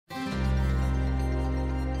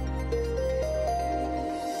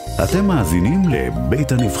אתם מאזינים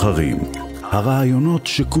לבית הנבחרים, הרעיונות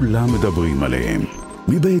שכולם מדברים עליהם,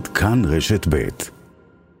 מבית כאן רשת בית.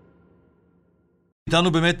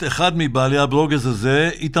 איתנו באמת אחד מבעלי הבלוג הזה,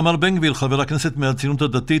 איתמר בן גביר, חבר הכנסת מהציונות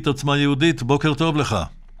הדתית, עוצמה יהודית. בוקר טוב לך.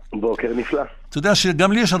 בוקר נפלא. אתה יודע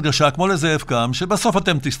שגם לי יש הרגשה, כמו לזאב קם, שבסוף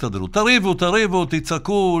אתם תסתדרו. תריבו,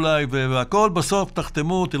 תצעקו אולי, והכל בסוף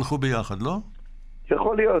תחתמו, תלכו ביחד, לא?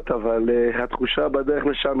 יכול להיות, אבל התחושה בדרך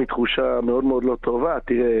לשם היא תחושה מאוד מאוד לא טובה.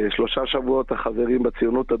 תראה, 3 שבועות החברים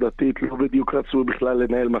בציונות הדתית לא בדיוק רצו בכלל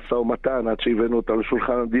לנהל משא ומתן עד שהבאנו אותם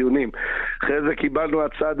לשולחן הדיונים. אחרי זה קיבלנו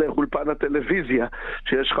הצעה דרך אולפן הטלוויזיה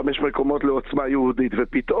שיש 5 מקומות לעוצמה יהודית,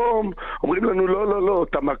 ופתאום אומרים לנו לא,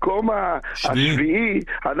 את המקום השביעי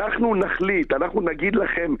אנחנו נחליט, אנחנו נגיד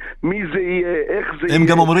לכם מי זה יהיה, איך זה יהיה. הם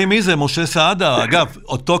גם אומרים מי זה, משה סעדה. אגב,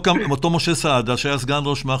 אותו משה סעדה שהיה סגן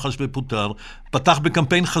ראש מח"ש ופוטר, פתח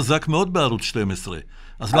בקמפיין חזק מאוד בערוץ 12.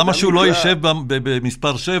 אז למה שהוא לא יישב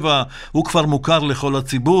במספר 7? הוא כבר מוכר לכל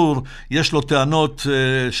הציבור, יש לו טענות,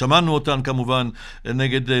 שמענו אותן כמובן,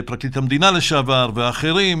 נגד פרקליט המדינה לשעבר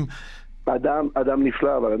ואחרים. אדם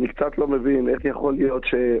נפלא, אבל אני קצת לא מבין איך יכול להיות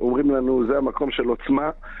שאומרים לנו זה המקום של עוצמה,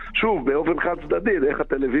 שוב, באופן חד צדדי, דרך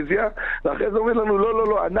הטלוויזיה, ואחרי זה אומרים לנו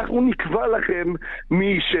לא, אנחנו נקבע לכם מי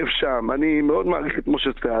יישב שם. אני מאוד מעריך את משה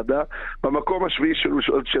סעדה. במקום השביעי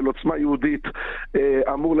של עוצמה יהודית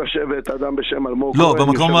אמור לשבת אדם בשם אלמוג כהן. לא,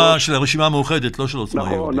 במקום של הרשימה המאוחדת, לא של עוצמה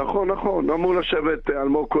יהודית. נכון, אמור לשבת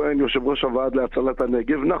אלמוג כהן, יושב ראש הוועד להצלת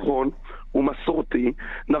הנגב. נכון, הוא מסורתי,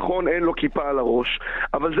 נכון, אין לו כיפה על הראש,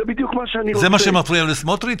 אבל זה בדיוק מה שאני רוצה. זה מה שמפריע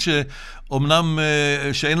לסמוטריץ, שאומנם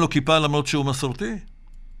שאין לו כיפה למרות שהוא מסורתי?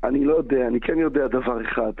 אני לא יודע, אני כן יודע דבר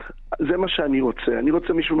אחד. זה מה שאני רוצה. אני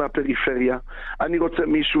רוצה מישהו מהפריפריה. אני רוצה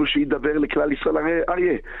מישהו שידבר לכלל ישראל.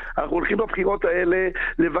 אריה, אנחנו הולכים בבחירות האלה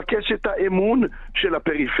לבקש את האמון של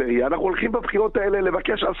הפריפריה. אנחנו הולכים בבחירות האלה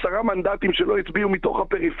לבקש 10 מנדטים שלא הצביעו מתוך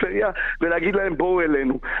הפריפריה ולהגיד להם בואו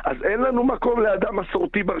אלינו. אז אין לנו מקום לאדם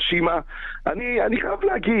מסורתי ברשימה. אני חייב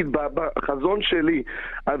להגיד, בחזון שלי,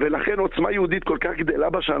 ולכן עוצמה יהודית כל כך גדלה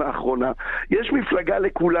בשנה האחרונה, יש מפלגה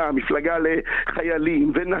לכולם, מפלגה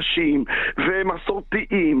לחיילים ונשים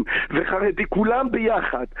ומסורתיים וחרדי, כולם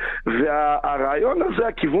ביחד. והרעיון הזה,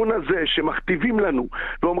 הכיוון הזה שמכתיבים לנו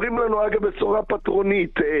ואומרים לנו אגב בצורה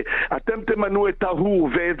פטרונית, אתם תמנו את ההוא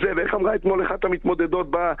ואת זה, ואיך אמרה אתמול אחת המתמודדות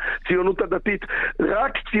בציונות הדתית,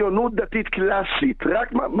 רק ציונות דתית קלאסית.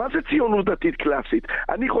 רק מה זה ציונות דתית קלאסית?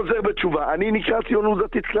 אני חוזר בתשובה, אני נקרא ציונות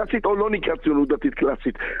דתית קלאסית או לא נקרא ציונות דתית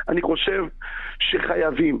קלאסית? אני חושב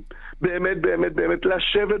שחייבים באמת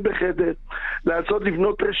לשבת בחדר, לעשות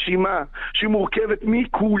לבנות רשימה שהיא מורכבת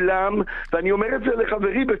מכולם, ואני אומר את זה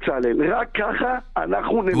לחברי בצלאל, רק ככה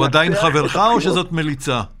אנחנו ננצח. הוא עדיין חברך או שזאת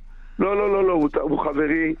מליצה? לא, הוא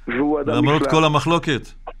חברי והוא אדם נפלא. למרות כל המחלוקת.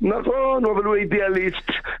 נכון, אבל הוא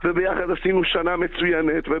אידיאליסט, וביחד עשינו שנה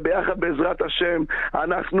מצוינת, וביחד בעזרת השם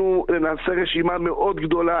אנחנו נעשה רשימה מאוד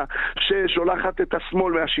גדולה ששולחת את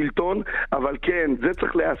השמאל מהשלטון, אבל כן, זה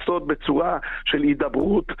צריך לעשות בצורה של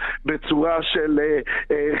הידברות, בצורה של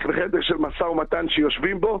חדר של משא ומתן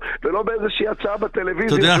שיושבים בו, ולא באיזושהי הצעה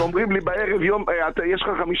בטלוויזיה שאומרים לי בערב יום, יש לך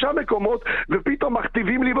 5 מקומות, ופתאום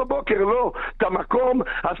מכתיבים לי בבוקר, לא, את המקום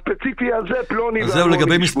הספציפי הזה פלוני. אז זהו,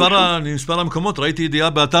 לגבי מספר המקומות, ראיתי ידיעה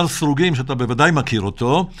באתר סרוגים, שאתה בוודאי מכיר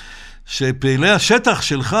אותו, שפעילי השטח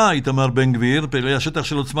שלך, איתמר בן גביר, פעילי השטח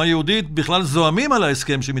של עוצמה יהודית, בכלל זוהמים על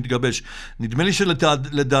ההסכם שמתגבש. נדמה לי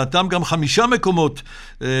שלדעתם גם 5 מקומות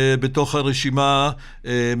בתוך הרשימה,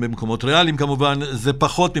 במקומות ריאליים כמובן, זה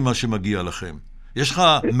פחות ממה שמגיע לכם. יש לך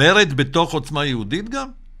מרד בתוך עוצמה יהודית גם?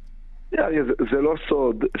 זה לא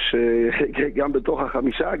סוד שגם בתוך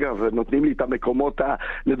 5 אגב נותנים לי את המקומות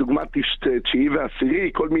לדוגמה 9 ו10,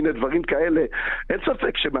 כל מיני דברים כאלה. אין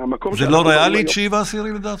ספק שמהמקום זה לא ריאלי 9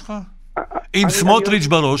 ו10 לדעתך? עם סמוטריץ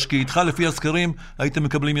בראש, כי איתך לפי הסקרים הייתם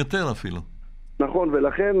מקבלים יותר אפילו. נכון,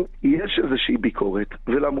 ולכן יש איזושהי ביקורת,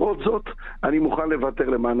 ולמרות זאת אני מוכן לוותר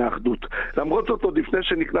למען האחדות. למרות זאת, עוד לפני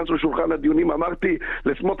שנכנסנו לשולחן הדיונים אמרתי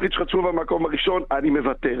לסמוטריץ' חשוב במקום הראשון, אני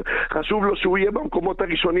מוותר. חשוב לו שהוא יהיה במקומות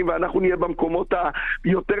הראשונים ואנחנו נהיה במקומות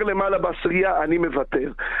היותר למעלה בעשירייה, אני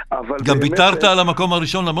מוותר. גם ביטרת על המקום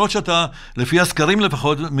הראשון, למרות שאתה לפי הסקרים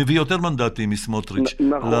לפחות מביא יותר מנדטים מסמוטריץ'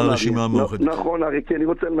 לרשימה המאוחדת. נכון, הרי כי אני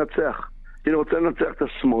רוצה לנצח. אני רוצה לנצח את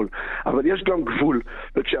השמאל, אבל יש גם גבול,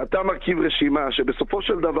 וכשאתה מרכיב רשימה שבסופו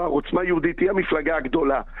של דבר עוצמה יהודית היא המפלגה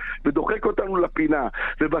הגדולה ודוחק אותנו לפינה,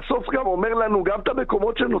 ובסוף גם אומר לנו גם את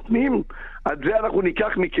המקומות שנותנים, את זה אנחנו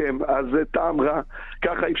ניקח מכם, אז זה טעם רע,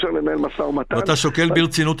 ככה אי אפשר לנהל משא ומתן. ואתה שוקל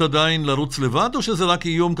ברצינות עדיין לרוץ לבד, או שזה רק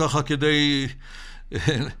איום ככה כדי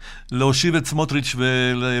להושיב את סמוטריץ'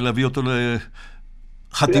 ולהביא אותו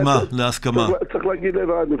חתימה להסכמה. צריך להגיד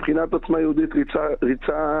לבד, מבחינת עוצמה יהודית,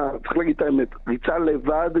 צריך להגיד את האמת, ריצה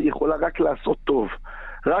לבד יכולה רק לעשות טוב.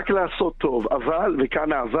 רק לעשות טוב, אבל,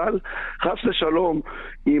 וכאן האבל, חס ושלום,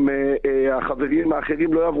 אם החברים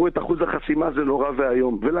האחרים לא יעברו את אחוז החסימה, זה נורא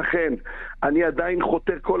והיום. ולכן, אני עדיין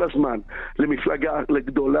חותר כל הזמן למפלגה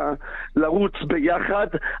לגדולה, לרוץ ביחד,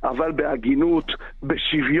 אבל בהגינות,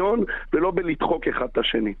 בשוויון, ולא בלדחוק אחד את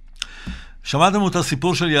השני. שמעתם את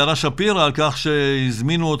הסיפור של יערה שפירא על כך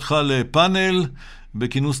שהזמינו אותך לפאנל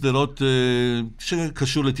בכינוס שדרות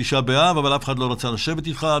שקשור לתשעה באב, אבל אף אחד לא רצה לשבת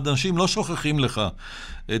איתך. אנשים לא שוכחים לך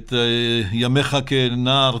את ימיך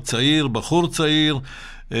כנער צעיר, בחור צעיר,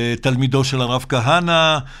 תלמידו של הרב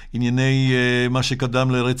כהנא, ענייני מה שקדם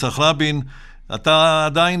לרצח רבין. אתה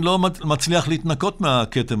עדיין לא מצליח להתנקות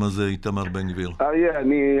מהכתם הזה, איתמר בן גביר. אריה,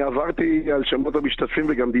 אני עברתי על שמות המשתתפים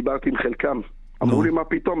וגם דיברתי עם חלקם. אמרו לי מה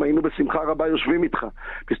פתאום, היינו בשמחה רבה יושבים איתך.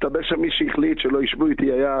 מסתבר שמי שהחליט שלא ישבו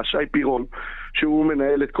איתי היה שי פירון, שהוא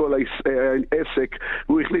מנהל את כל העסק,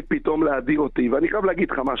 והוא החליט פתאום להדיר אותי. ואני חייב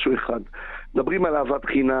להגיד לך משהו אחד. מדברים על אהבת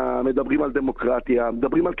חינם, מדברים על דמוקרטיה,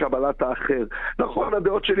 מדברים על קבלת האחר. נכון,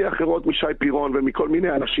 הדעות שלי אחרות משי פירון ומכל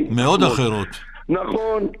מיני אנשים. מאוד אחרות.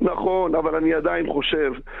 נכון, אבל אני עדיין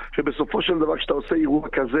חושב שבסופו של דבר כשאתה עושה אירוע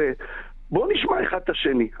כזה, בואו נשמע אחד את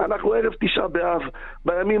השני. אנחנו ערב תשעה באב,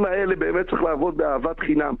 בימים האלה באמת צריך לעבוד באהבת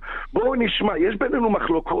חינם. בואו נשמע, יש בינינו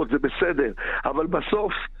מחלוקות, זה בסדר, אבל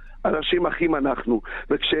בסוף אנשים אחים אנחנו.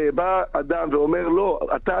 וכשבא אדם ואומר לא,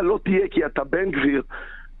 אתה לא תהיה כי אתה בן גביר,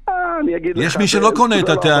 אני אגיד לך... יש מי שלא קונה את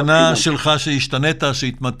הטענה שלך שהשתנית,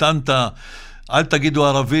 שהתמתנת, אל תגידו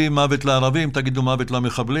ערבים, מוות לערבים, תגידו מוות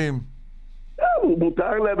למחבלים.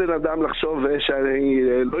 מותר לבן אדם לחשוב שאני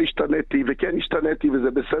לא השתניתי וכן השתניתי וזה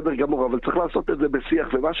בסדר גמור, אבל צריך לעשות את זה בשיח.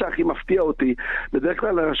 ומה שהכי מפתיע אותי, בדרך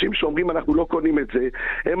כלל אנשים שאומרים אנחנו לא קונים את זה,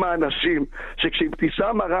 הם האנשים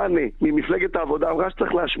שכשאבתיסאם מראענה ממפלגת העבודה אמרה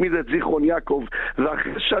שצריך להשמיד את זיכרון יעקב,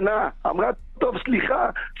 ואחרי שנה אמרה טוב סליחה,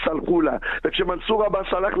 סלחו לה. וכשמנסור עבאס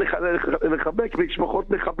הלך לחבק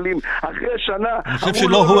משפחות מחבלים אחרי שנה, אני חושב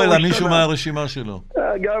שלא הוא אלא מישהו מהרשימה שלו.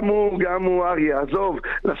 גם הוא אריה, עזוב,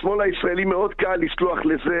 לשמאל הישראלי מאוד קל לסלוח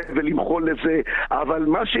לזה ולמחול לזה, אבל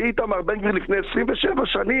מה שאיתמר בן גביר לפני 27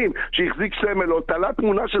 שנים שהחזיק סמל או תלה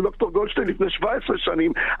תמונה של דוקטור גולדשטיין לפני 17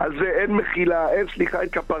 שנים, על זה אין מחילה, אין סליחה, אין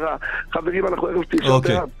כפרה. חברים, אנחנו ערב תשעה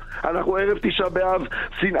באב, אנחנו ערב תשעה באב,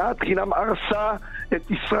 שנאת חינם הרסה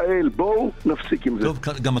את ישראל. בואו נפסיק עם זה. טוב,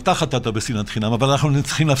 גם אתה חטאת בשנאת חינם, אבל אנחנו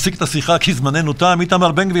צריכים להפסיק את השיחה כי זמננו תם.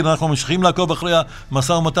 איתמר בן גביר, אנחנו ממשיכים לעקוב אחרי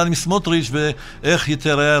המשא ומתן עם סמוטריץ ואיך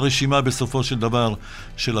יתראה הרשימה בסופו של דבר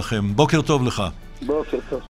שלכם. בוקר טוב לך. בוקר טוב.